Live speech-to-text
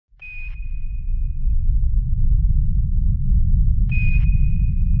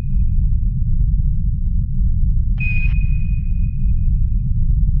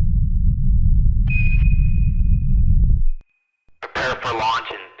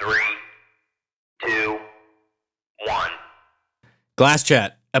Glass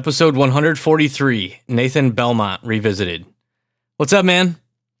Chat, episode 143, Nathan Belmont revisited. What's up, man?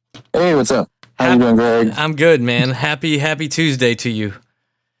 Hey, what's up? How you doing, Greg? I'm good, man. Happy Tuesday to you.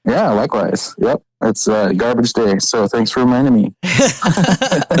 Yeah, likewise. Yep, it's garbage day, so thanks for reminding me.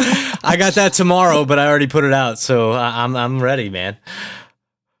 I got that tomorrow, but I already put it out, so I'm ready, man.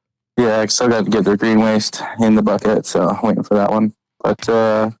 Yeah, I still got to get the green waste in the bucket, so waiting for that one. But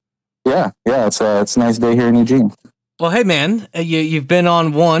yeah, it's a nice day here in Eugene. Well, hey, man, you've been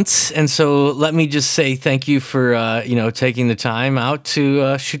on once, and so let me just say thank you for taking the time out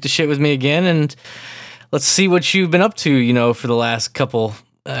to shoot the shit with me again, and let's see what you've been up to, for the last couple.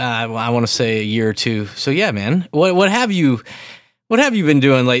 I want to say a year or two. So yeah, man, what have you been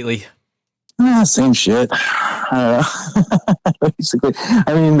doing lately? Same shit. Basically.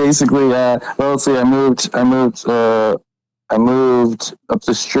 Well, let's see. I moved up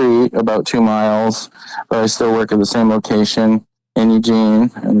the street about 2 miles, but I still work at the same location in Eugene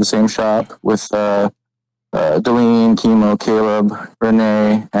in the same shop with Deline, Chemo, Caleb,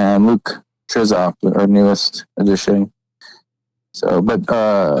 Renee, and Luke Trizop, our newest addition. So, but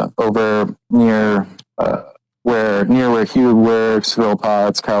over near where Hugh works, Phil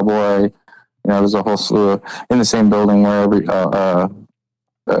Potts, Cowboy, there's a whole slew in the same building where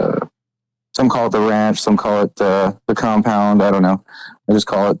some call it the ranch, some call it the compound. I don't know. I just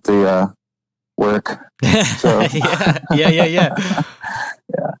call it the work. So. Yeah. Yeah.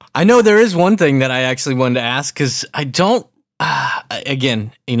 I know there is one thing that I actually wanted to ask because I don't.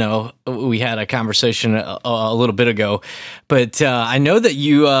 Again, we had a conversation a little bit ago, but I know that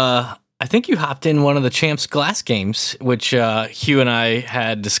you. I think you hopped in one of the Champs Glass games, which Hugh and I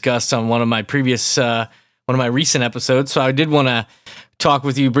had discussed on one of my recent episodes. So I did want to talk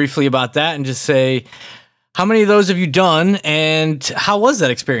with you briefly about that and just say, how many of those have you done, and how was that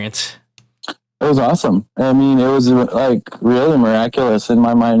experience? It was awesome. I mean, it was like really miraculous in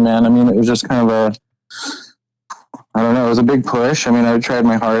my mind, man. I mean, it was just kind of I don't know, it was a big push. I mean, I tried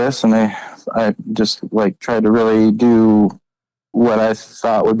my hardest, and I just tried to really do what I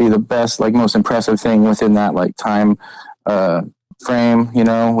thought would be the best, most impressive thing within that time frame,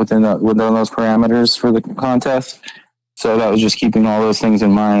 within those parameters for the contest. So that was just keeping all those things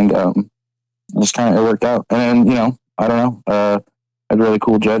in mind. Just kind of, it worked out. And then, I don't know, I had really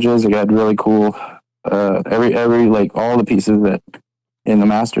cool judges. I got really cool, every all the pieces that in the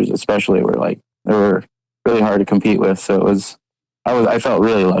Masters especially they were really hard to compete with. So I felt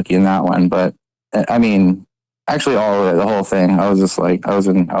really lucky in that one. But I mean, actually all of it, the whole thing, I was just I was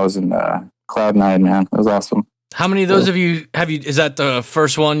in cloud nine, man. It was awesome. How many of those have you, is that the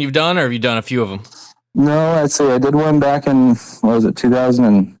first one you've done, or have you done a few of them? No, I'd say I did one back in,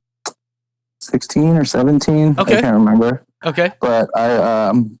 2016 or 17? Okay. I can't remember. Okay. But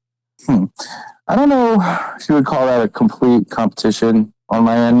I don't know if you would call that a complete competition on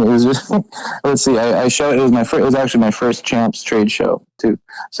my end. It was just, let's see, it was actually my first Champs trade show too.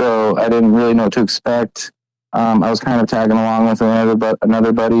 So I didn't really know what to expect. I was kind of tagging along with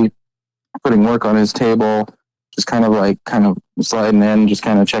another buddy, putting work on his table, just kind of sliding in, just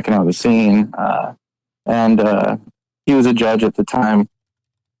kind of checking out the scene. And he was a judge at the time.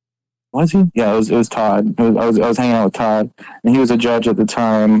 Was he? Yeah, it was Todd. I was hanging out with Todd, and he was a judge at the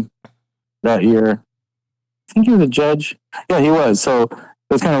time that year. I think he was a judge. Yeah, he was. So it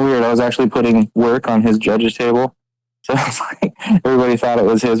was kind of weird. I was actually putting work on his judge's table. So it was everybody thought it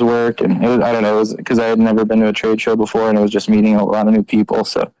was his work, and I don't know. It was because I had never been to a trade show before, and it was just meeting a lot of new people.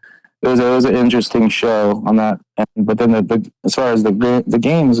 So it was an interesting show on that. But then as far as the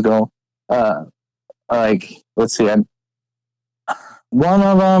games go, let's see, one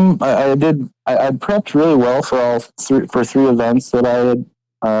of them I prepped really well for three events that I had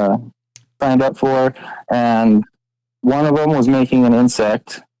signed up for, and one of them was making an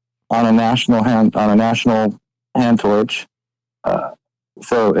insect on a national hand torch.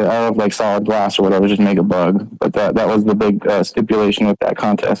 So out of solid glass or whatever, just make a bug. But that was the big stipulation with that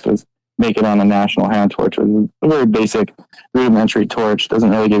contest, was make it on a national hand torch. It was a very basic, rudimentary torch. Doesn't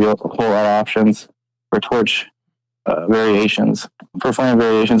really give you a whole lot of options for torch variations, for flame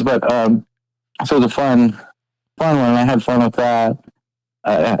variations. But so the fun one. I had fun with that.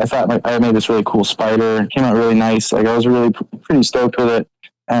 I thought I made this really cool spider. It came out really nice. I was really pretty stoked with it.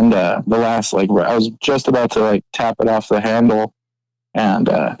 And the last, I was just about to tap it off the handle, and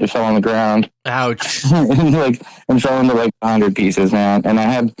it fell on the ground. Ouch! and fell into 100 pieces, man. And I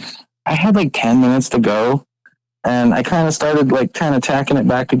had 10 minutes to go, and I kind of started kind of tacking it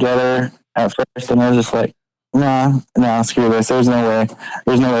back together at first, and I was just nah, screw this. There's no way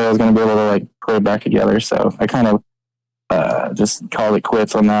I was going to be able to put it back together. So I kind of just called it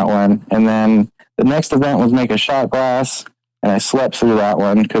quits on that one. And then the next event was make a shot glass. and I slept through that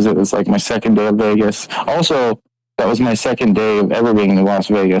one because it was like my second day of Vegas. Also, that was my second day of ever being in Las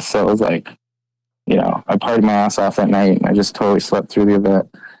Vegas, so it was like, you know, I partied my ass off that night, and I just totally slept through the event,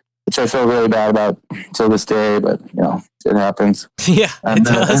 which I feel really bad about till this day, but you know, it happens. Yeah, and, it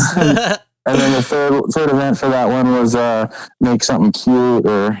does. And then the third event for that one was make something cute,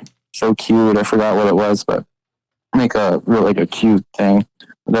 or so cute, I forgot what it was, but make a real like a cute thing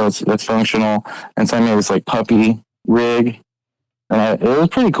that's functional. And so I made this like puppy rig, and it was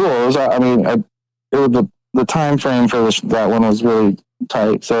pretty cool. It was, I mean, it was the time frame for that one was really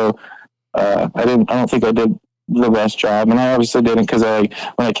tight, so I don't think I did the best job, and I obviously didn't, because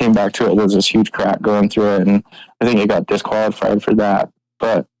when I came back to it, there was this huge crack going through it, and I think it got disqualified for that.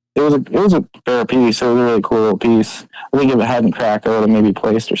 But it was a fair piece. It was a really cool little piece. I think if it hadn't cracked, I would have maybe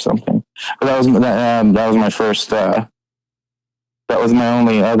placed or something. But that was my first. That was my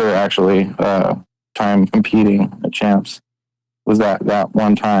only other actually time competing at champs. Was that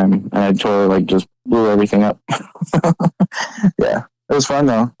one time, and I totally like just blew everything up. Yeah, it was fun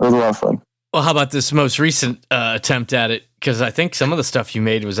though. It was a lot of fun. Well, how about this most recent attempt at it? Because I think some of the stuff you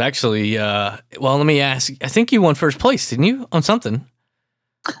made was actually, well, let me ask. I think you won first place, didn't you, on something?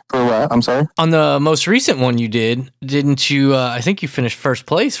 For what? I'm sorry? On the most recent one you did, didn't you? I think you finished first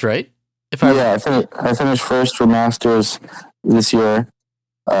place, right? I finished first for Masters this year.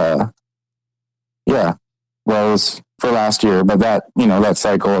 Yeah. Well, it was for last year, but that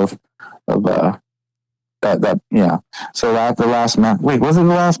cycle of yeah. So the last wait, was it the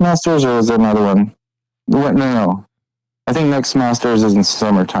last Masters or was it another one? No. I think next Masters is in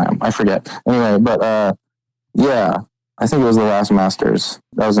summertime. I forget. Anyway, but yeah, I think it was the last Masters.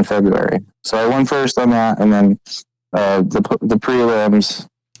 That was in February. So I won first on that, and then the prelims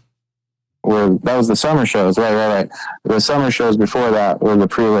that was the summer shows, right. The summer shows before that were the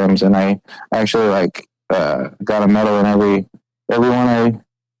prelims, and I actually got a medal in every one I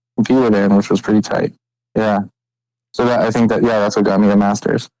competed in, which was pretty tight. Yeah. So I think that's what got me the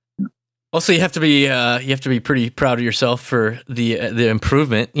Masters. Also, you have to be pretty proud of yourself for the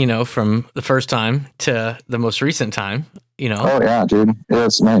improvement, from the first time to the most recent time, Oh yeah, dude.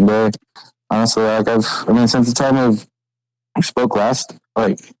 It's night and day. Honestly, since the time we spoke last,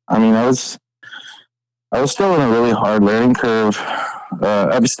 I was still in a really hard learning curve.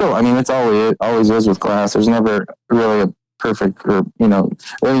 It's always is with class. There's never really a perfect, or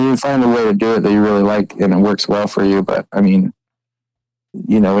you find a way to do it that you really like and it works well for you. But when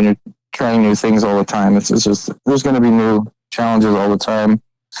you're trying new things all the time, it's just there's going to be new challenges all the time.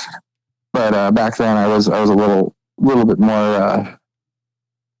 But back then I was a little bit more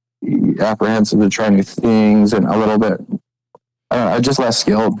apprehensive to try new things, and a little bit I just less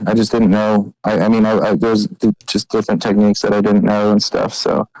skilled. I just didn't know. There's just different techniques that I didn't know and stuff.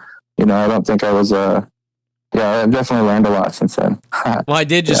 So I don't think I was I've definitely learned a lot since then. Well, I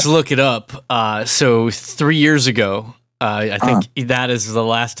did just look it up. So 3 years ago, I think that is the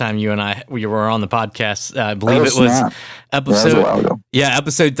last time you and we were on the podcast. I believe it was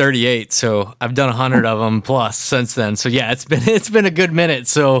episode 38. So I've done 100 of them plus since then. So yeah, it's been a good minute.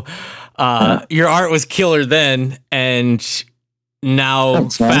 So your art was killer then, and now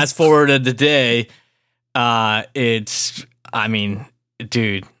Thanks, fast forward to today,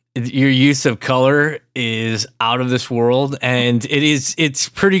 dude, your use of color is out of this world, and it's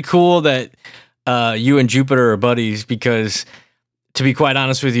pretty cool that you and Jupiter are buddies, because to be quite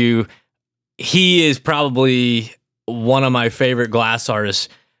honest with you, he is probably one of my favorite glass artists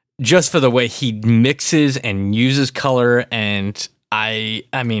just for the way he mixes and uses color. And he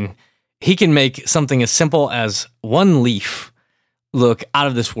can make something as simple as one leaf look out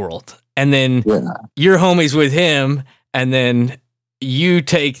of this world, and then you're homies with him, and then you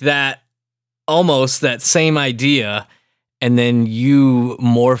take almost that same idea, and then you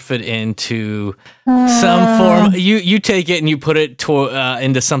morph it into some form. You take it and you put it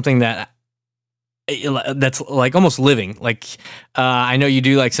into something that's like almost living. Like I know you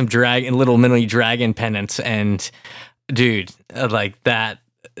do like some little mini dragon pennants, and dude, like that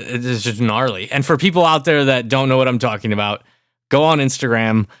is just gnarly. And for people out there that don't know what I'm talking about, go on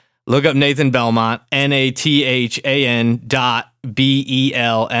Instagram, look up Nathan Belmont,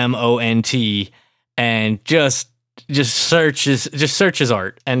 NATHAN.BELMONT, and just search his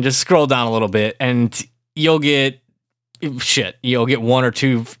art, and just scroll down a little bit, and you'll get one or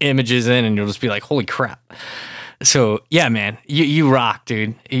two images in, and you'll just be like, holy crap. So yeah, man, you rock,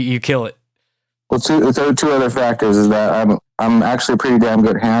 dude. You kill it. Well, two other factors is that I'm actually a pretty damn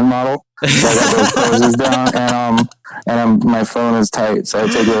good hand model. So I got those poses down, and my phone is tight, so I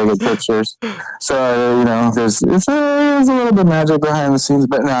take really good pictures. So there's a little bit of magic behind the scenes,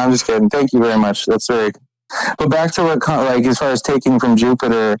 but no, I'm just kidding. Thank you very much. That's very But back to what, like, as far as taking from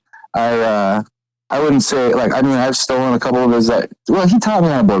Jupiter, I wouldn't say, like, I mean, I've stolen a couple of his, well, he taught me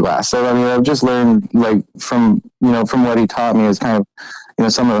how to blow glass. So, I mean, I've just learned, like, from what he taught me is kind of,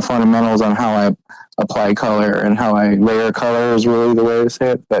 some of the fundamentals on how I apply color and how I layer color is really the way to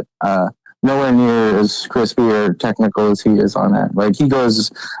say it. But, nowhere near as crispy or technical as he is on that. Like, he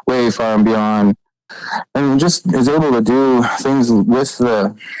goes way far and beyond, and just is able to do things with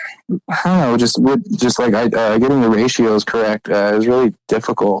the, I don't know, just like getting the ratios correct is really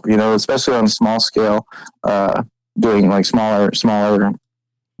difficult, especially on a small scale, doing like smaller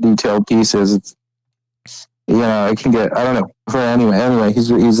detailed pieces. It's, it can get, I don't know, for anyway,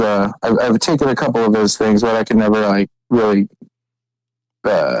 he's I've taken a couple of his things, but I can never like really,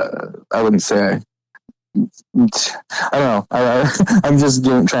 I wouldn't say, I don't know. I'm just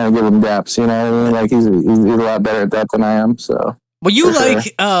trying to give him depths, you know what I mean? Like, he's a lot better at that than I am, so. Well, you like,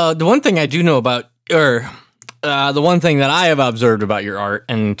 sure. The one thing I do know about, or the one thing that I have observed about your art,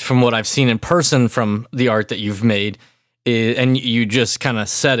 and from what I've seen in person from the art that you've made, is, and you just kind of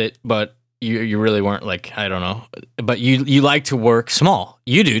said it, but you really weren't, like, I don't know, but you like to work small.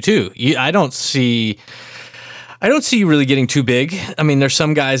 You do too. I don't see you really getting too big. I mean, there's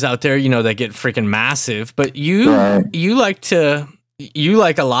some guys out there, that get freaking massive, but you like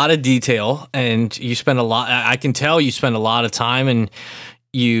a lot of detail, and you spend a lot. I can tell you spend a lot of time, and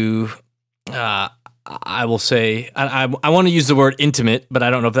you, I will say, I want to use the word intimate, but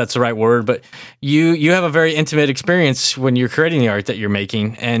I don't know if that's the right word, but you have a very intimate experience when you're creating the art that you're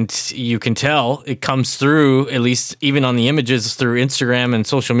making, and you can tell it comes through, at least even on the images through Instagram and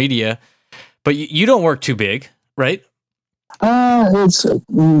social media, but you don't work too big, right? It's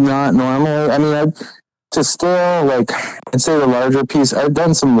not normally. I mean, to scale, like, I'd say the larger piece, I've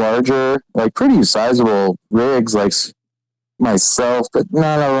done some larger, like, pretty sizable rigs, like, myself, but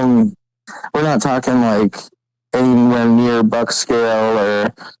none of them, we're not talking, like, anywhere near buck scale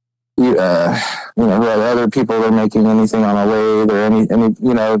or, other people are making anything on a lathe or any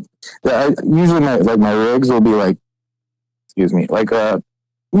usually my rigs will be, like,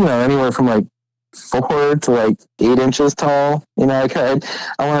 anywhere from, like, 4 to like 8 inches tall. I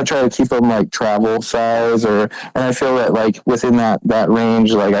want to try to keep them like travel size, and I feel that like within that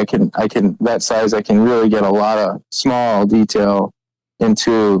range, like I can that size, I can really get a lot of small detail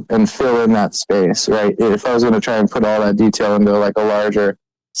into and fill in that space, right? If I was going to try and put all that detail into like a larger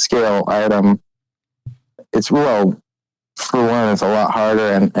scale item, it's for one, it's a lot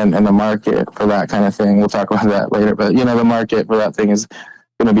harder, and the market for that kind of thing, we'll talk about that later, but the market for that thing is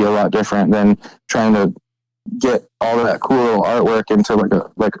going to be a lot different than trying to get all of that cool little artwork into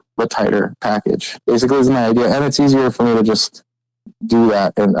like a tighter package. Basically, is my idea, and it's easier for me to just do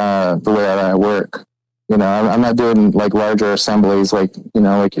that in the way that I work. I'm not doing like larger assemblies, like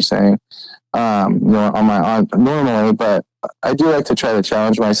like you're saying, on normally, but I do like to try to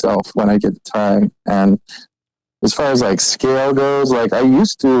challenge myself when I get the time. And as far as like scale goes, like I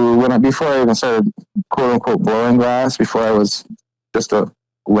used to before I even started quote unquote blowing glass, before I was just a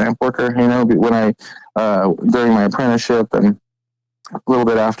lamp worker, when I during my apprenticeship and a little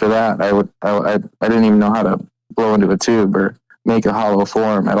bit after that, I didn't even know how to blow into a tube or make a hollow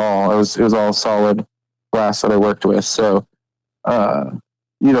form at all. It was all solid glass that I worked with. So that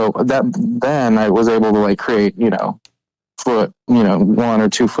then I was able to like create 1 or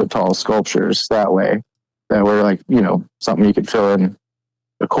 2 foot tall sculptures that way, that were like something you could fill in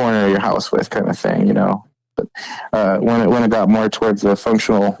the corner of your house with, kind of thing. But when it got more towards the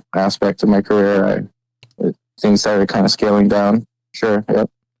functional aspect of my career, things started kind of scaling down. Sure. Yep.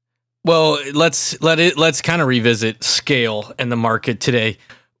 Well, let's kind of revisit scale and the market today.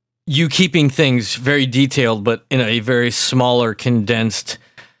 You keeping things very detailed, but in a very smaller, condensed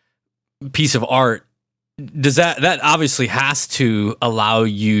piece of art. Does that obviously has to allow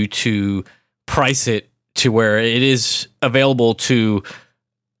you to price it to where it is available to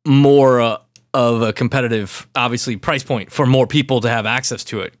more of a competitive, obviously, price point for more people to have access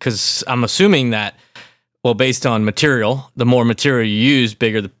to it? Because I'm assuming that, well, based on material, the more material you use,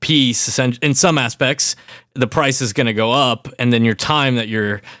 bigger the piece. In some aspects, the price is going to go up, and then your time that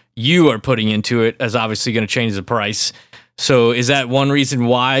you are putting into it is obviously going to change the price. So, is that one reason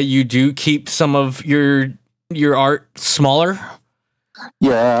why you do keep some of your art smaller?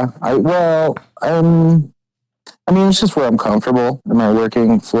 Yeah, it's just where I'm comfortable in my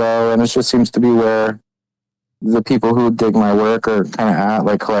working flow, and it just seems to be where the people who dig my work are kind of at,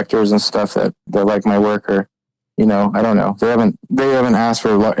 like collectors and stuff that like my work, or I don't know. They haven't asked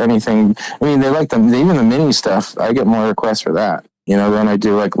for anything. I mean, they like them, even the mini stuff. I get more requests for that, than I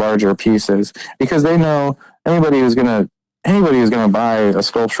do like larger pieces, because they know anybody who's gonna buy a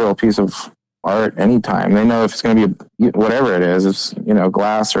sculptural piece of art anytime. They know if it's going to be whatever it is, it's, you know,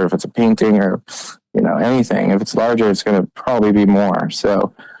 glass, or if it's a painting, or, you know, anything. If it's larger, it's going to probably be more.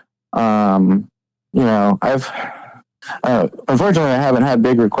 So, you know, unfortunately, I haven't had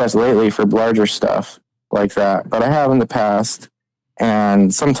big requests lately for larger stuff like that, but I have in the past.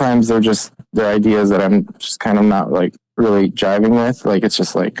 And sometimes they're ideas that I'm just kind of not like really jiving with. Like, it's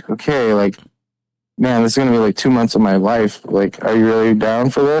just like, okay, like, man, this is gonna be like 2 months of my life. Like, are you really down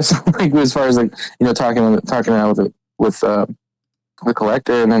for this? Like, as far as like, you know, talking out with the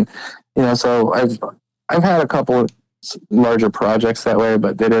collector, and then, you know, so I've had a couple of larger projects that way,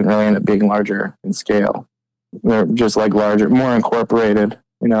 but they didn't really end up being larger in scale. They're just like larger, more incorporated.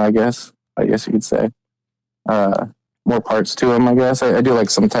 You know, I guess you could say. More parts to them, I guess. I do like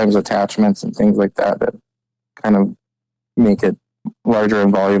sometimes attachments and things like that kind of make it larger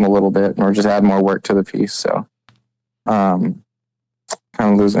in volume a little bit, or just add more work to the piece. So, I'm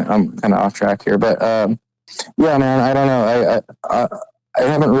kind of off track here, but yeah, man, I don't know. I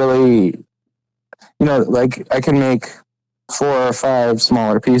haven't really, you know, like, I can make 4 or 5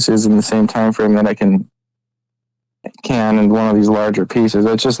 smaller pieces in the same time frame that I can in one of these larger pieces.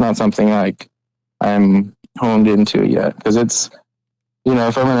 It's just not something like I'm honed into yet, because it's, you know,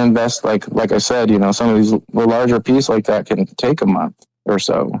 if I'm going to invest, like I said, you know, some of these larger piece like that can take a month or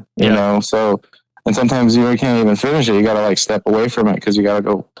so, you know, so, and sometimes you can't even finish it. You got to like step away from it because you got to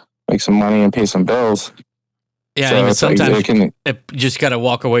go make some money and pay some bills. Yeah, so even sometimes it just got to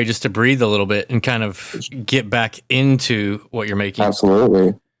walk away just to breathe a little bit and kind of get back into what you're making.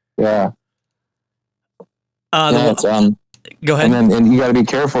 Absolutely, yeah. Go ahead. And you got to be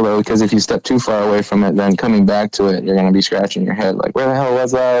careful though, because if you step too far away from it, then coming back to it, you're going to be scratching your head like, where the hell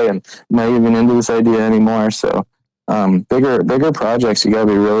was I? And I'm not even into this idea anymore. So, bigger projects, you got to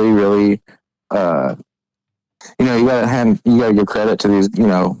be really, really, you know, you got to give credit to these, you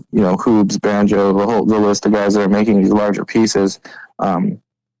know, Hoobs, Banjo, the list of guys that are making these larger pieces, on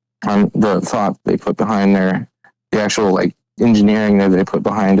the thought they put behind the actual like engineering that they put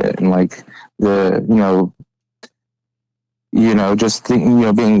behind it, and like the, just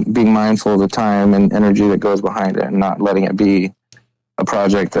being mindful of the time and energy that goes behind it, and not letting it be a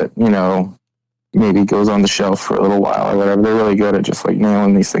project that, you know, maybe goes on the shelf for a little while or whatever. They're really good at just like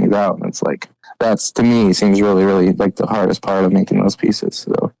nailing these things out. And it's like, that's, to me, seems really, really like the hardest part of making those pieces.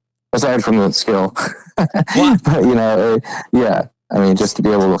 So aside from the skill, but, you know, yeah, I mean, just to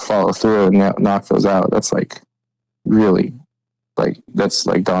be able to follow through and knock those out, that's like really, like, that's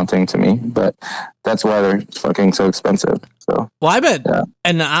like daunting to me, but that's why they're fucking so expensive. So, well, I bet,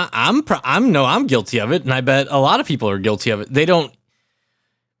 and I'm guilty of it, and I bet a lot of people are guilty of it. They're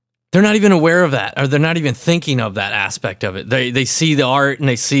not even aware of that, or they're not even thinking of that aspect of it. They see the art and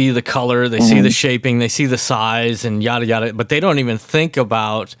they see the color, they see the shaping, they see the size and yada yada, but they don't even think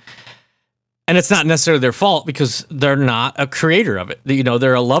about. And it's not necessarily their fault, because they're not a creator of it. You know,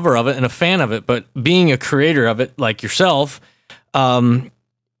 they're a lover of it and a fan of it, but being a creator of it, like yourself,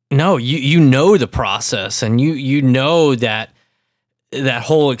 no, you know the process, and you know that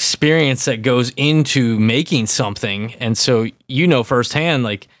whole experience that goes into making something, and so you know firsthand,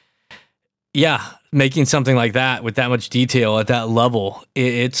 like, yeah, making something like that with that much detail at that level,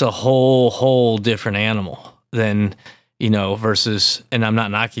 it's a whole different animal than, you know, versus, and I'm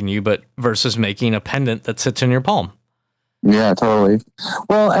not knocking you, but versus making a pendant that sits in your palm. Yeah, totally.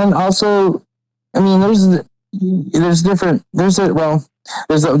 Well, and also, I mean, there's I'm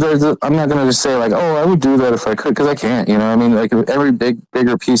not going to just say like, oh, I would do that if I could, because I can't, you know. I mean, like, every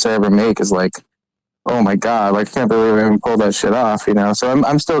bigger piece I ever make is like, oh my God, like, I can't believe I haven't pulled that shit off, you know. So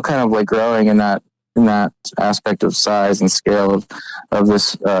I'm still kind of like growing in that aspect of size and scale of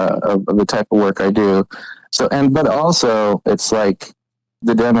this of the type of work I do. So, but also it's like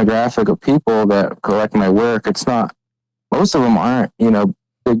the demographic of people that collect my work. It's not, most of them aren't, you know,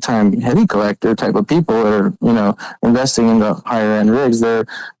 big time heavy collector type of people that are, you know, investing in the higher end rigs. They're,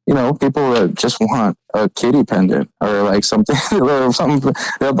 you know, people that just want a kitty pendant or like something, or something.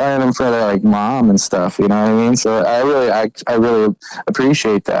 They're buying them for their like mom and stuff. You know what I mean? So I really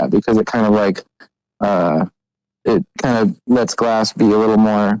appreciate that, because it kind of like, it kind of lets glass be a little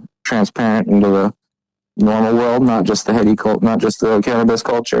more transparent into the normal world, not just the not just the cannabis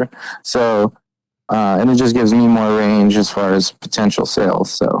culture. So, and it just gives me more range as far as potential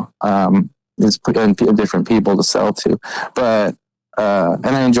sales. So, it's different people to sell to, but, and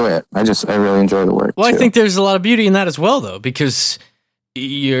I enjoy it. I really enjoy the work. Well, too. I think there's a lot of beauty in that as well, though, because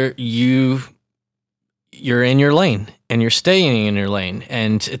you're in your lane and you're staying in your lane,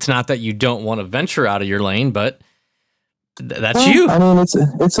 and it's not that you don't want to venture out of your lane, but that's you. I mean,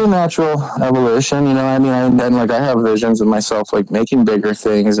 it's a natural evolution, you know. I mean, and like I have visions of myself like making bigger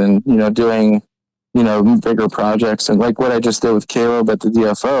things and doing bigger projects, and like what I just did with Caleb at the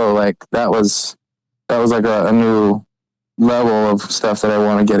DFO, like that was like a new level of stuff that I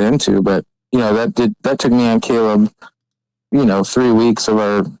want to get into. But that took me and Caleb 3 weeks of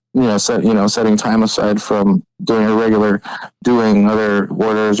our setting time aside from doing other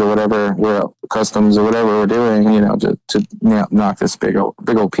orders or whatever, we're customs or whatever we're doing, to knock this big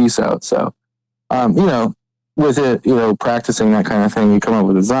old piece out. So with it, practicing that kind of thing, you come up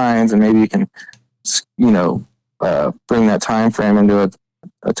with designs, and maybe you can bring that time frame into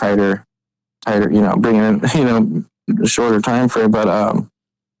a tighter, bring in a shorter time frame. But I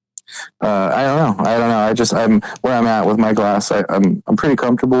don't know. I'm where I'm at with my glass. I'm pretty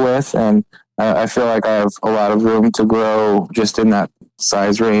comfortable with, and I feel like I have a lot of room to grow just in that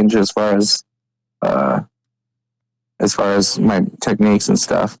size range as far as my techniques and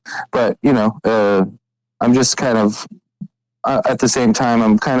stuff. But I'm just kind of at the same time,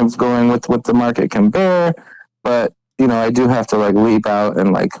 I'm kind of going with what the market can bear. But I do have to like leap out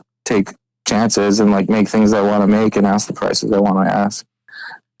and like take chances and like make things I want to make and ask the prices I want to ask.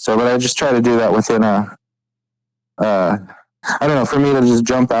 So, but I just try to do that within I don't know, for me to just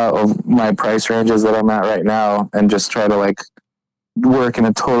jump out of my price ranges that I'm at right now and just try to like work in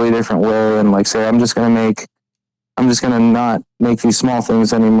a totally different way and like say, I'm just going to not make these small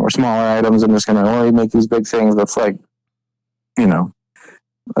things anymore, smaller items. I'm just going to only make these big things. That's like,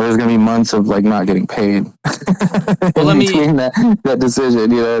 there's going to be months of like not getting paid well, between that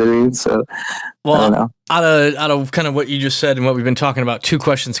decision, you know what I mean? So, well, I don't know. Out of kind of what you just said and what we've been talking about, two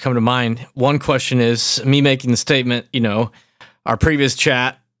questions come to mind. One question is me making the statement, our previous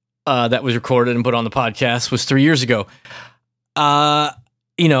chat that was recorded and put on the podcast was 3 years ago. I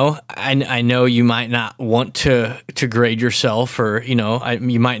know you might not want to grade yourself, or,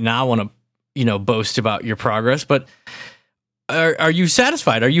 you might not want to, boast about your progress, but are you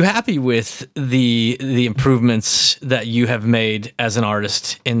satisfied? Are you happy with the improvements that you have made as an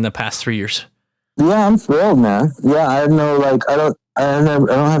artist in the past 3 years? Yeah, I'm thrilled, man. Yeah, I know, like, I don't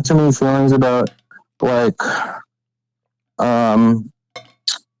have too many feelings about like,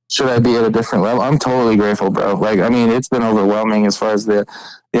 should I be at a different level? I'm totally grateful, bro. Like, I mean, it's been overwhelming as far as the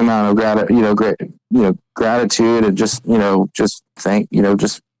amount of gratitude and just good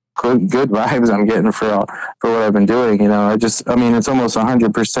vibes I'm getting for what I've been doing. It's almost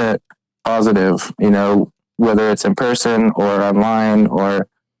 100% positive, whether it's in person or online or,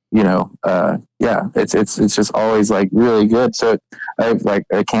 it's just always like really good. So I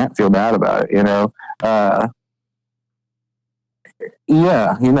can't feel bad about it,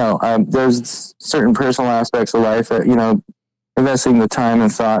 there's certain personal aspects of life that, investing the time and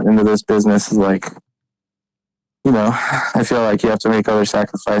thought into this business is like, I feel like you have to make other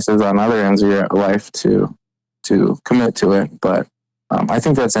sacrifices on other ends of your life to commit to it. But I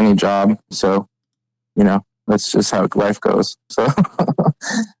think that's any job. So, that's just how life goes. So,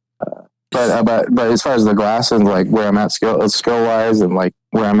 but as far as the glass and like where I'm at skill wise and like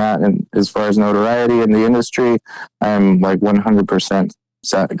where I'm at and as far as notoriety in the industry, I'm like 100%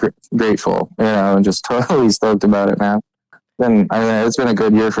 grateful, and just totally stoked about it, man. And it's been a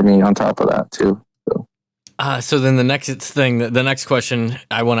good year for me on top of that too. So then the next question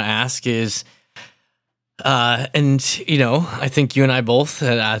I want to ask is, I think you and I both,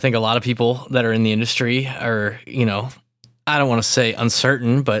 and I think a lot of people that are in the industry are, I don't want to say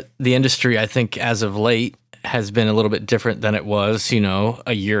uncertain, but the industry, I think as of late has been a little bit different than it was,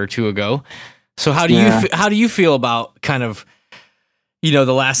 a year or two ago. So how do you feel about kind of, the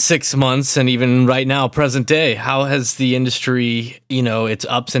last 6 months and even right now, present day? How has the industry, its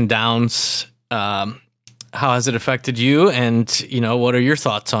ups and downs, how has it affected you? And, what are your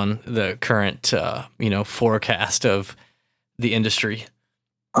thoughts on the current, forecast of the industry?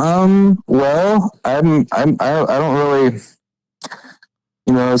 Well, I don't really,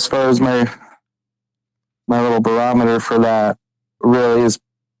 as far as my little barometer for that really is,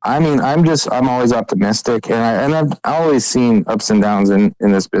 I'm always optimistic, and I've always seen ups and downs in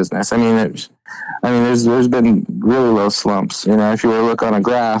this business. There's been really low slumps. If you were to look on a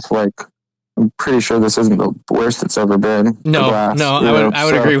graph, like, I'm pretty sure this isn't the worst it's ever been. I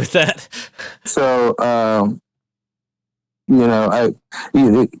would agree with that. So,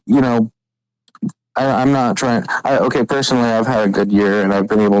 I'm not trying. Personally, I've had a good year and I've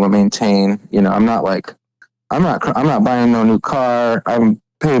been able to maintain. I'm not buying no new car. I'm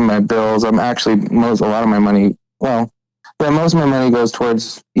paying my bills. I'm actually most of my money goes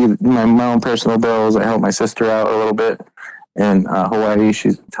towards either my own personal bills. I help my sister out a little bit in Hawaii.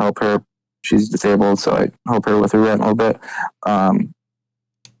 To help her she's disabled, so I help her with her rent a little bit.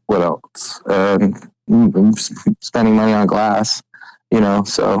 What else? Spending money on glass,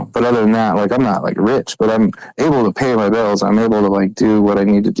 so, but other than that, like, I'm not like rich, but I'm able to pay my bills. I'm able to like do what I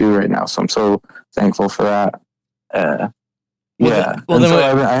need to do right now. So I'm so thankful for that. I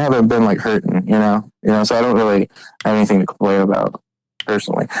haven't been like hurting, so I don't really have anything to complain about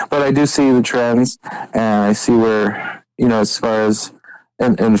personally, but I do see the trends, and I see where, as far as,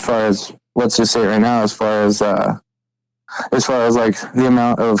 and as far as, let's just say right now, as far as like the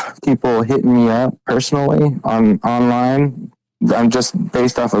amount of people hitting me up personally online, I'm just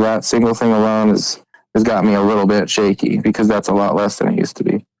based off of that single thing alone has got me a little bit shaky, because that's a lot less than it used to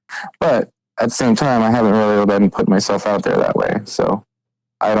be. But at the same time, I haven't really been putting myself out there that way, so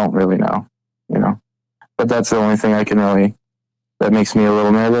I don't really know, But that's the only thing that makes me a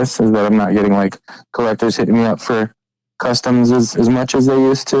little nervous, is that I'm not getting like collectors hitting me up for customs as much as they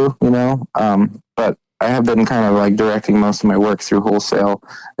used to, But I have been kind of like directing most of my work through wholesale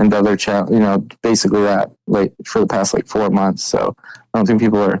and other basically that, like, for the past like 4 months. So I don't think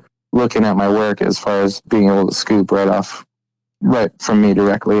people are looking at my work as far as being able to scoop right from me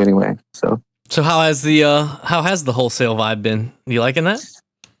directly anyway. So how has the wholesale vibe been? You liking that?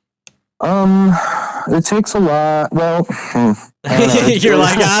 It takes a lot. Well, you're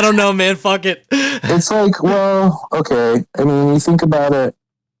like, I don't know, man. Fuck it. It's like, well, okay. I mean, you think about it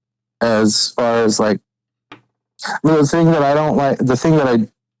as far as like, the thing that I don't like, the thing that I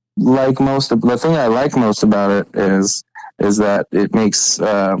like most about it is that it makes,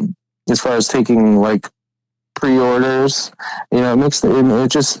 as far as taking like pre-orders,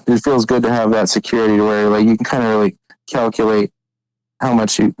 it feels good to have that security to where like you can kind of really calculate how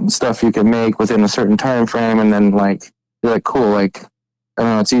much stuff you can make within a certain time frame, and then like you're like, cool, like, I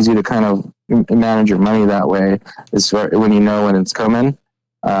don't know, it's easy to kind of manage your money that way, as far when when it's coming.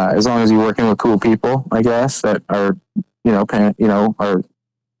 As long as you're working with cool people, I guess, that are, are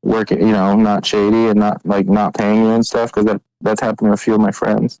working, not shady and not paying you and stuff, because that's happened to a few of my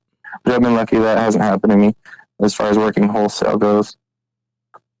friends. But I've been lucky that hasn't happened to me as far as working wholesale goes.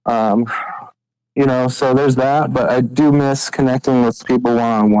 So there's that, but I do miss connecting with people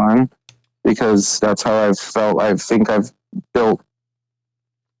one-on-one, because that's how I've felt. I think I've built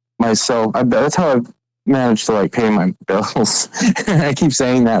myself. That's how I've managed to like pay my bills. I keep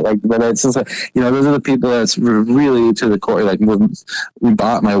saying that, like, but it's just like, those are the people that's really to the core, like, we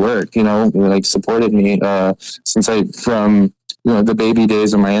bought my work, like supported me from the baby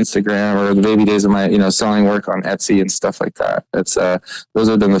days of my Instagram, or the baby days of my selling work on Etsy and stuff like that. That's those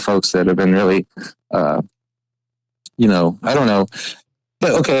have been the folks that have been really I don't know.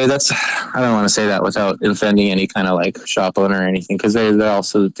 But okay, I don't want to say that without offending any kind of like shop owner or anything, because they're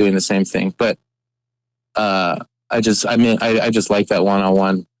also doing the same thing. But I just like that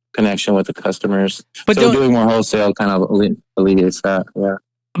one-on-one connection with the customers. But so doing more wholesale kind of alleviates that. Yeah.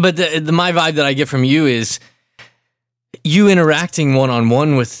 But my vibe that I get from you is you interacting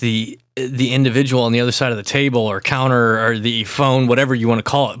one-on-one with the individual on the other side of the table or counter or the phone, whatever you want to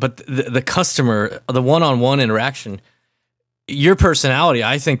call it. But the customer, the one-on-one interaction, your personality,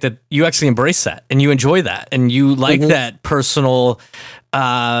 I think that you actually embrace that and you enjoy that and you like that personal,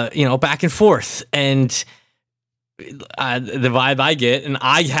 back and forth. And the vibe I get, and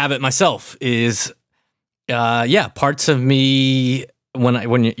I have it myself, is, parts of me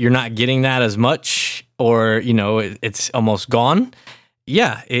when you're not getting that as much, or it's almost gone.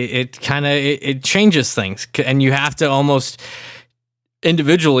 Yeah, it kind of it changes things, and you have to almost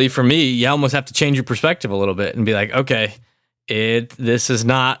individually. For me, you almost have to change your perspective a little bit and be like, okay, this is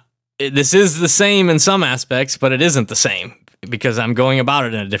the same in some aspects, but it isn't the same because I'm going about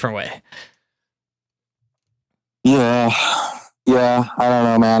it in a different way. Yeah, I don't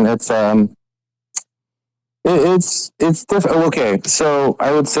know, man. It's different. Okay, so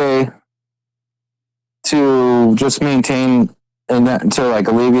I would say to just maintain and that, to like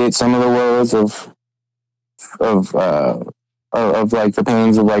alleviate some of the woes of like the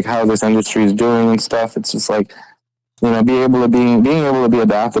pains of like how this industry is doing and stuff. It's just like, being able to be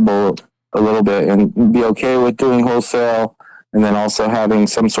adaptable a little bit and be okay with doing wholesale, and then also having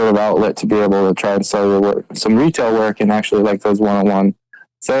some sort of outlet to be able to try and sell your work, some retail work, and actually like those one-on-one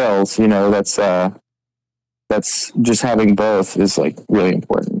sales. That's just having both is like really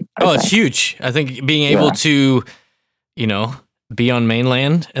important. It's huge. I think being able to, be on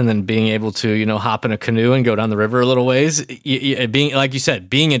mainland and then being able to, hop in a canoe and go down the river a little ways, being, like you said,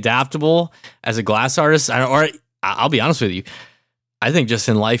 being adaptable as a glass artist, or I'll be honest with you, I think just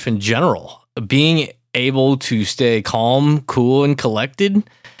in life in general, being able to stay calm, cool, and collected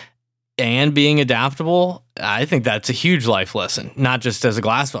and being adaptable, I think that's a huge life lesson, not just as a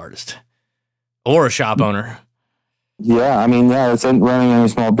glass artist. or a shop owner. Yeah, I mean, yeah, it's running any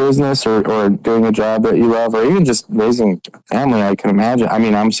small business or doing a job that you love, or even just raising a family. I can imagine. I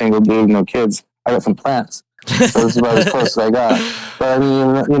mean, I'm single dude, no kids. I got some plants, so this is about as close as I got. But I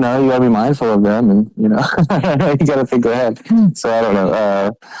mean, you know, you gotta be mindful of them, and you know, you gotta think ahead. So I don't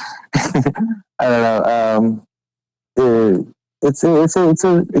know. I don't know.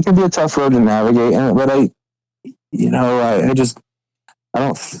 It can be a tough road to navigate, but you know, I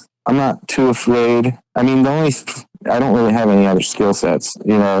don't. I'm not too afraid. I mean, I don't really have any other skill sets,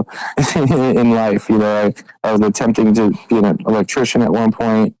 you know, in life. You know, I was attempting to be an electrician at one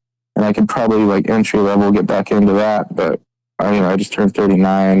point, and I could probably like entry level get back into that. But you know, I just turned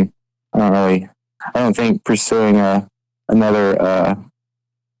 39. I don't think pursuing another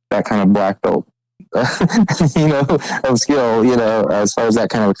that kind of black belt, you know, of skill, you know, as far as that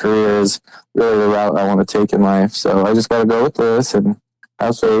kind of career is really the route I want to take in life. So I just got to go with this and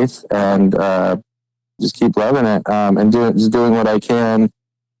have faith and just keep loving it and just doing what I can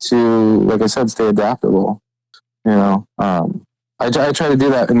to, like I said, stay adaptable. You know, I try to do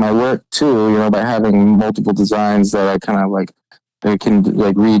that in my work too. You know, by having multiple designs that I kind of like I can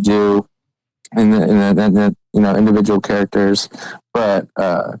like redo in the you know individual characters, but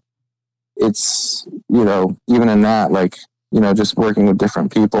it's you know even in that like you know just working with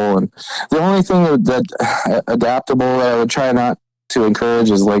different people and the only thing that adaptable that I would try not to encourage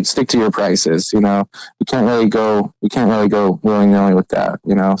is like stick to your prices. You know, you can't really go willy-nilly with that,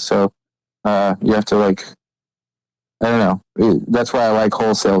 you know, so you have to like I don't know, that's why I like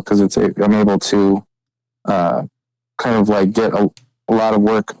wholesale because I'm able to kind of like get a lot of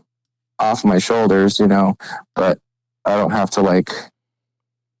work off my shoulders, you know, but I don't have to like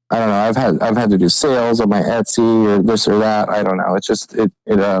I don't know. I've had to do sales on my Etsy or this or that. I don't know. It's just it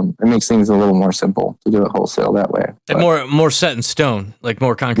makes things a little more simple to do it wholesale that way. And more set in stone, like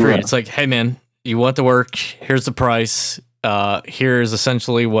more concrete. Yeah. It's like, hey man, you want the work? Here's the price. Here's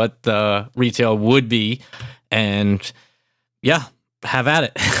essentially what the retail would be, and yeah, have at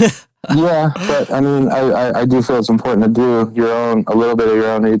it. Yeah, but I mean, I do feel it's important to do a little bit of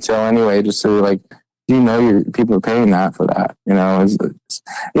your own retail anyway, just so like. You know, your people are paying that for that. You know,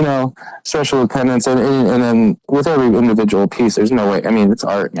 you know, special attendance, and then with every individual piece, there's no way. I mean, it's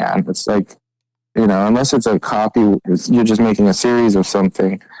art, man. It's like, you know, unless it's a copy, you're just making a series of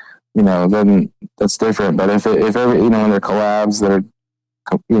something. You know, then that's different. But if every you know, when they're collabs that are,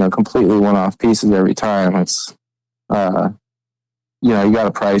 you know, completely one-off pieces every time, it's, you know, you got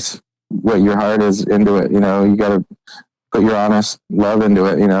to price what your heart is into it. You know, you got to put your honest love into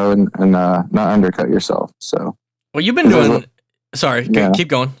it, you know, and not undercut yourself. So, well, you've been doing. Sorry, yeah. Keep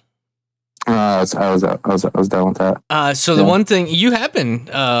going. I was done with that. So the one thing you have been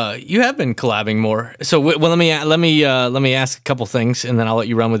collabing more. So well, let me ask a couple things, and then I'll let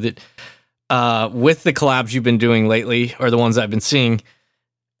you run with it. With the collabs you've been doing lately, or the ones I've been seeing,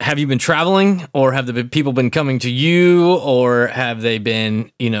 have you been traveling, or have the people been coming to you, or have they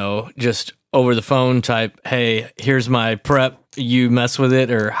been, you know, just over the phone type, hey, here's my prep, you mess with it,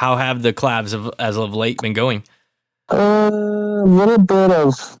 or how have the collabs as of late been going? A little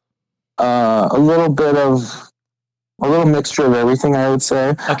mixture of everything, I would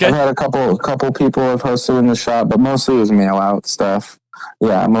say. Okay. I've had a couple people have hosted in the shop, but mostly it was mail out stuff.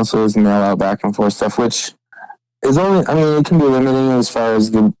 Yeah, mostly it was mail out back and forth stuff, which is only, I mean, it can be limiting as far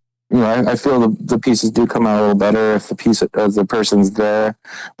as the, you know, I feel the pieces do come out a little better if the person's there,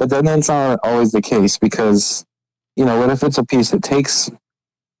 but then it's not always the case because, you know, what if it's a piece that takes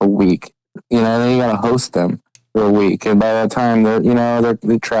a week, you know, then you got to host them for a week, and by that time they're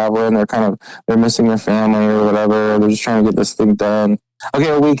traveling, they're missing their family or whatever, they're just trying to get this thing done. Okay,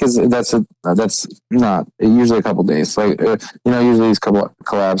 a week that's not usually a couple days. Like you know, usually these couple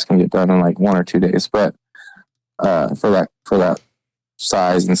collabs can get done in like 1 or 2 days, but for that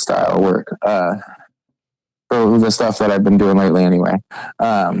size and style work for the stuff that I've been doing lately anyway.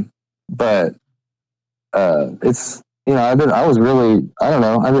 But it's, you know, I was really, I don't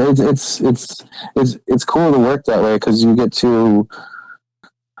know. I mean, it's cool to work that way because you get to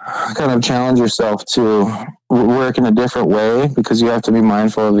kind of challenge yourself to work in a different way because you have to be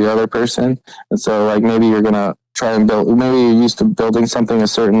mindful of the other person. And so like maybe you're going to try and maybe you're used to building something a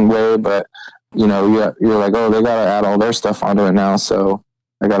certain way, but you know, you're like, oh, they got to add all their stuff onto it now. So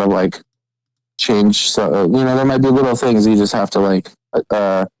I got to like change. So, you know, there might be little things you just have to like,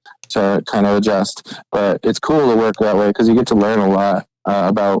 to kind of adjust, but it's cool to work that way because you get to learn a lot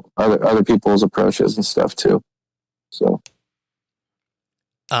about other people's approaches and stuff too. So,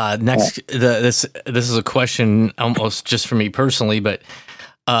 next, this is a question almost just for me personally, but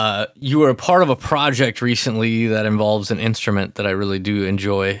you were a part of a project recently that involves an instrument that I really do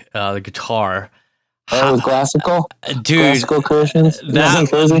enjoy, the guitar. Oh, with classical? Dude, classical cushions?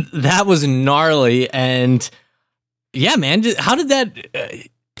 that was gnarly. And yeah, man, how did that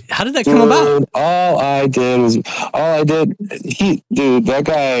come about? All I did, that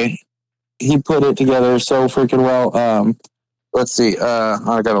guy, he put it together so freaking well. Let's see.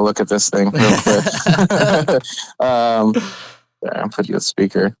 I gotta look at this thing real quick. I'll put you a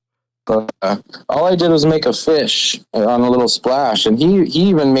speaker. But all I did was make a fish on a little splash, and he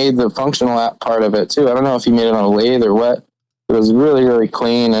even made the functional part of it too. I don't know if he made it on a lathe or what. It was really, really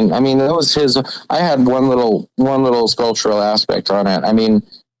clean, and I mean, that was his. I had one little sculptural aspect on it. I mean,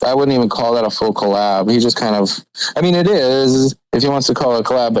 I wouldn't even call that a full collab. He just kind of. I mean, it is if he wants to call it a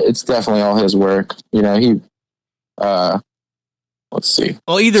collab, but it's definitely all his work. You know, he. Let's see.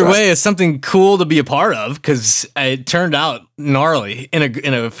 Well, either way, it's something cool to be a part of because it turned out gnarly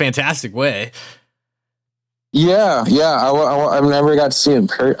in a fantastic way. Yeah. I've never got to see it.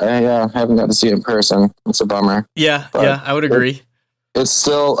 I haven't got to see it in person. It's a bummer. Yeah, I would agree. It's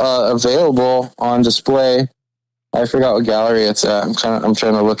still available on display. I forgot what gallery it's at. I'm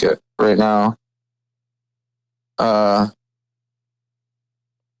trying to look at right now.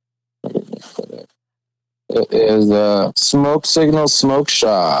 It is Smoke Signal Smoke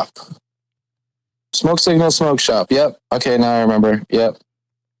Shop. Smoke Signal Smoke Shop. Yep. Okay, now I remember. Yep.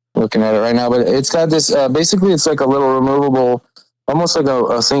 Looking at it right now, but it's got this. Basically, it's like a little removable, almost like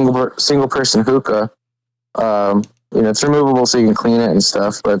a single person hookah. It's removable so you can clean it and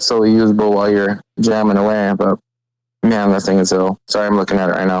stuff, but it's still usable while you're jamming away. But man, that thing is ill. Sorry, I'm looking at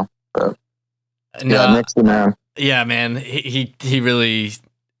it right now. But next to man. Yeah, man. He really.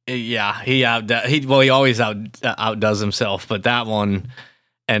 Yeah, he always outdoes himself, but that one,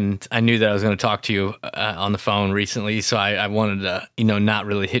 and I knew that I was going to talk to you on the phone recently, so I wanted to, not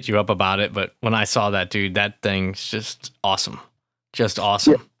really hit you up about it, but when I saw that, dude, that thing's just awesome. Just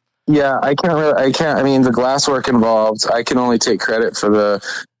awesome. Yeah, I mean, the glasswork involved, I can only take credit for the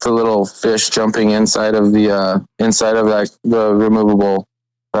little fish jumping inside of the removable.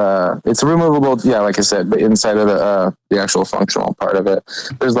 It's removable, yeah, like I said, but inside of the actual functional part of it,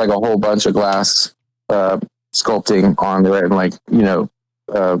 there's like a whole bunch of glass sculpting on it,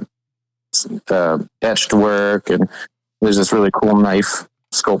 and etched work, and there's this really cool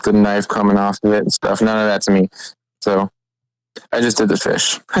sculpted knife coming off of it and stuff. None of that to me, so I just did the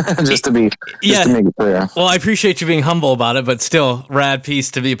fish, just to make it clear. Well, I appreciate you being humble about it, but still, rad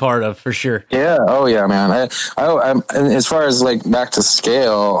piece to be a part of for sure. Yeah. Oh yeah, man. I'm and as far as like back to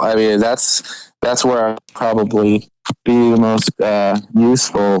scale, I mean that's where I'll probably be the most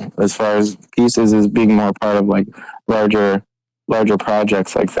useful as far as pieces is being more part of like larger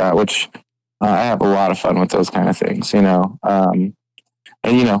projects like that, which I have a lot of fun with those kind of things, and I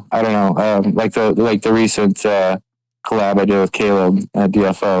don't know, like the recent. Collab I did with Caleb at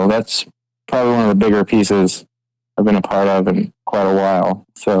DFO. That's probably one of the bigger pieces I've been a part of in quite a while.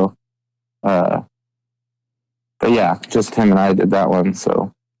 So, but yeah, just him and I did that one.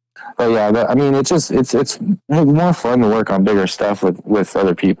 So, but yeah, it's more fun to work on bigger stuff with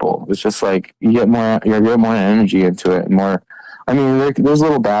other people. It's just like you get more energy into it, and more. I mean, there's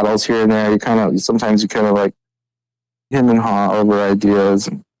little battles here and there. Sometimes you kind of like him and haw over ideas.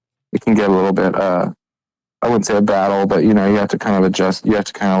 And it can get a little bit. I wouldn't say a battle, but you have to kind of adjust. You have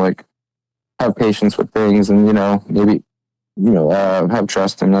to kind of like have patience with things, and maybe have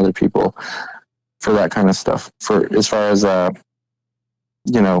trust in other people for that kind of stuff. For as far as like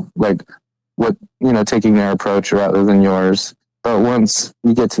what taking their approach rather than yours. But once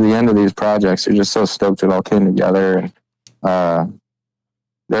you get to the end of these projects, you're just so stoked it all came together, and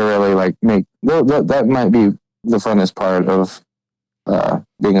they're really like that might be the funnest part of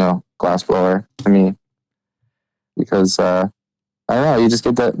being a glassblower to me. Because I don't know, you just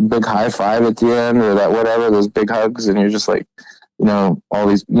get that big high five at the end, or that whatever, those big hugs, and you're just like, all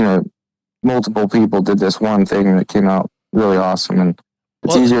these, multiple people did this one thing that came out really awesome, and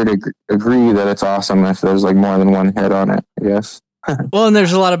it's easier to agree that it's awesome if there's like more than one head on it, I guess. Well, and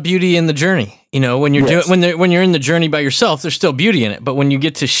there's a lot of beauty in the journey. When you're when you're in the journey by yourself, there's still beauty in it, but when you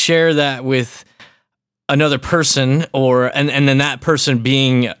get to share that with another person, and then that person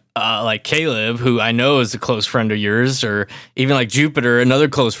being like Caleb, who I know is a close friend of yours, or even like Jupiter, another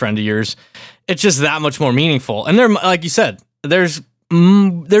close friend of yours, it's just that much more meaningful. And like you said, there's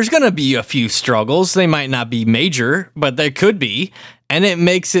going to be a few struggles. They might not be major, but there could be. And it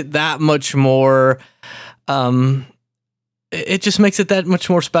makes it that much more, it just makes it that much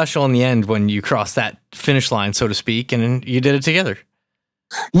more special in the end when you cross that finish line, so to speak, and you did it together.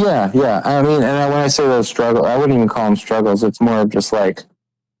 Yeah. I mean, and when I say those struggles, I wouldn't even call them struggles. It's more of just like,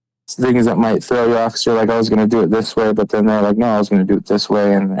 things that might throw you off, because you're like, I was going to do it this way, but then they're like, no, I was going to do it this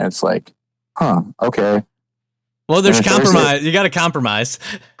way, and it's like, Okay. Well, there's compromise. You got to compromise.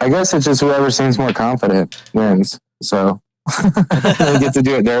 I guess it's just whoever seems more confident wins. So they get to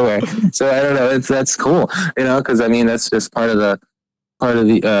do it their way. So I don't know. That's cool, because I mean that's just part of the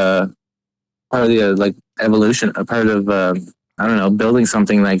like evolution, a part of I don't know, building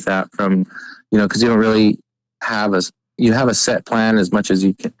something like that from, because you don't really have you have a set plan as much as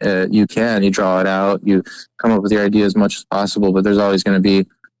you can. You draw it out, you come up with your idea as much as possible, but there's always going to be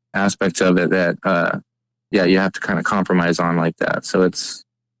aspects of it that you have to kind of compromise on like that. So it's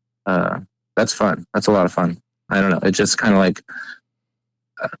that's fun. That's a lot of fun. I don't know. It's just kind of like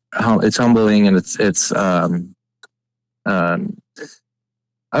it's humbling, and it's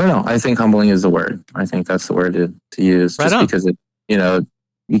I don't know. I think humbling is the word. I think that's the word to use, just because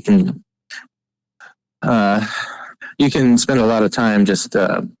you can spend a lot of time just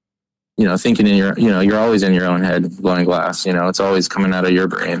thinking in your you're always in your own head blowing glass. It's always coming out of your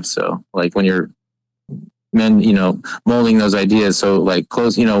brain. So like when you're molding those ideas, so like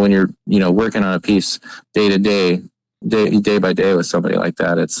close, when you're working on a piece day by day with somebody like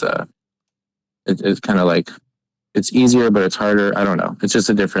that, it's kind of like it's easier, but it's harder. I don't know. It's just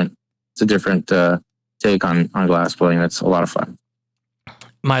a different take on glass blowing. That's a lot of fun.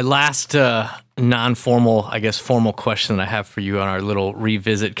 My last non-formal, I guess, formal question that I have for you on our little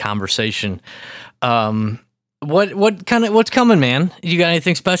revisit conversation. What's coming, man? You got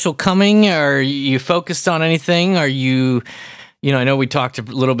anything special coming? Are you focused on anything? Are you, I know we talked a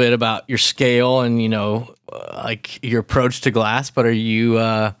little bit about your scale and, like your approach to glass, but are you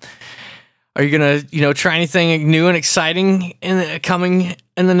going to, try anything new and exciting coming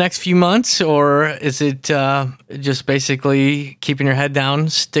in the next few months? Or is it just basically keeping your head down,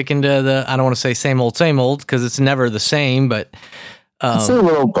 sticking to I don't want to say same old, because it's never the same, but... It's a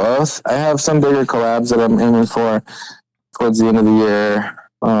little both. I have some bigger collabs that I'm aiming for towards the end of the year.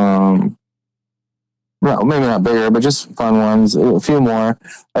 No, maybe not bigger, but just fun ones. A few more.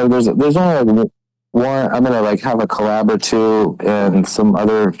 There's only like one. I'm gonna like have a collab or two in some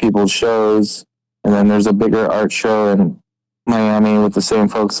other people's shows, and then there's a bigger art show in Miami with the same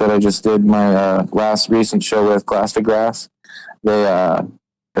folks that I just did my last recent show with, Glass to Grass. They're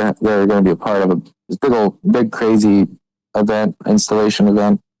going to be a part of a big crazy installation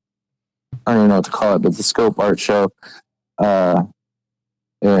event. I don't even know what to call it, but the Scope Art Show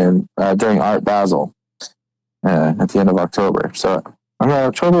during Art Basel at the end of October. So I'm in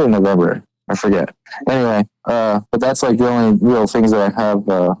October or November, I forget. Anyway, but that's like the only real things that I have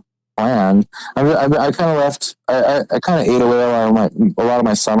planned. I kind of left. I kind of ate away a lot of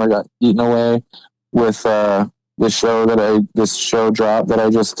my summer got eaten away with this show drop that I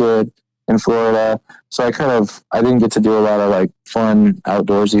just did in Florida. So I didn't get to do a lot of like fun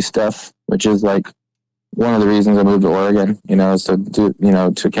outdoorsy stuff, which is like one of the reasons I moved to Oregon, is to do,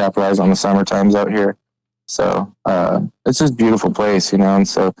 to capitalize on the summer times out here. So, it's just a beautiful place, and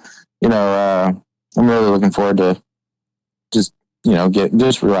so, I'm really looking forward to just,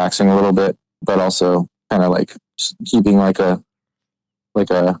 just relaxing a little bit, but also kind of like just keeping like a,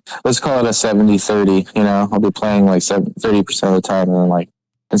 let's call it a 70-30, I'll be playing like 30% of the time, and then like,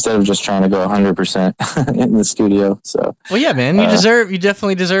 instead of just trying to go 100% in the studio. So, well, yeah, man, you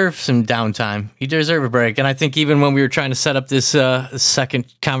definitely deserve some downtime. You deserve a break. And I think even when we were trying to set up this second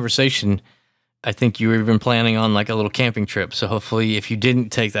conversation, I think you were even planning on like a little camping trip. So hopefully, if you didn't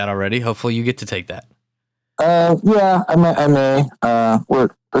take that already, hopefully you get to take that. Yeah, I may.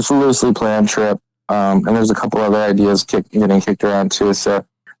 It's a loosely planned trip. And there's a couple other ideas getting kicked around too. So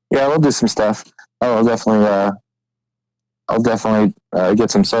yeah, we'll do some stuff. I'll definitely get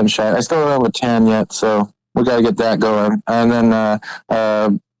some sunshine. I still don't have a tan yet, so we got to get that going. And then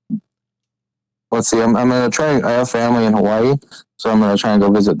let's see. I'm gonna try. I have family in Hawaii, so I'm gonna try and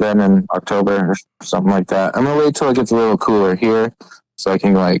go visit them in October or something like that. I'm gonna wait till it gets a little cooler here, so I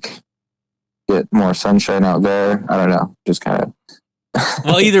can like get more sunshine out there. I don't know, just kind of.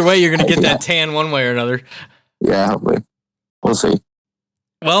 Well, either way, you're gonna get that tan one way or another. Yeah, hopefully. We'll see.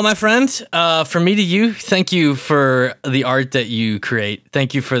 Well, my friend, from me to you, thank you for the art that you create.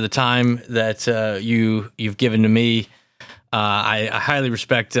 Thank you for the time that you've given to me. I highly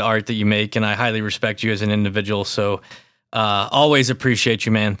respect the art that you make, and I highly respect you as an individual. So always appreciate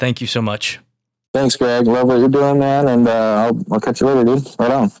you, man. Thank you so much. Thanks, Greg. Love what you're doing, man. And I'll catch you later, dude.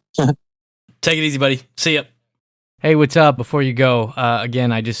 Right on. Take it easy, buddy. See ya. Hey, what's up? Before you go,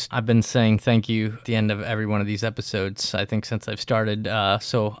 again, I've been saying thank you at the end of every one of these episodes, I think since I've started,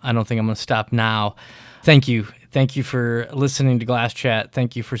 so I don't think I'm going to stop now. Thank you. Thank you for listening to Glass Chat.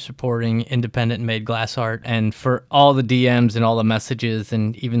 Thank you for supporting independent made glass art, and for all the DMs and all the messages,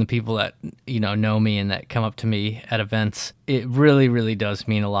 and even the people that know me and that come up to me at events. It really, really does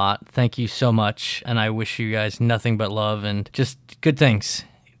mean a lot. Thank you so much, and I wish you guys nothing but love and just good things.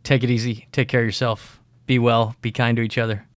 Take it easy. Take care of yourself. Be well. Be kind to each other.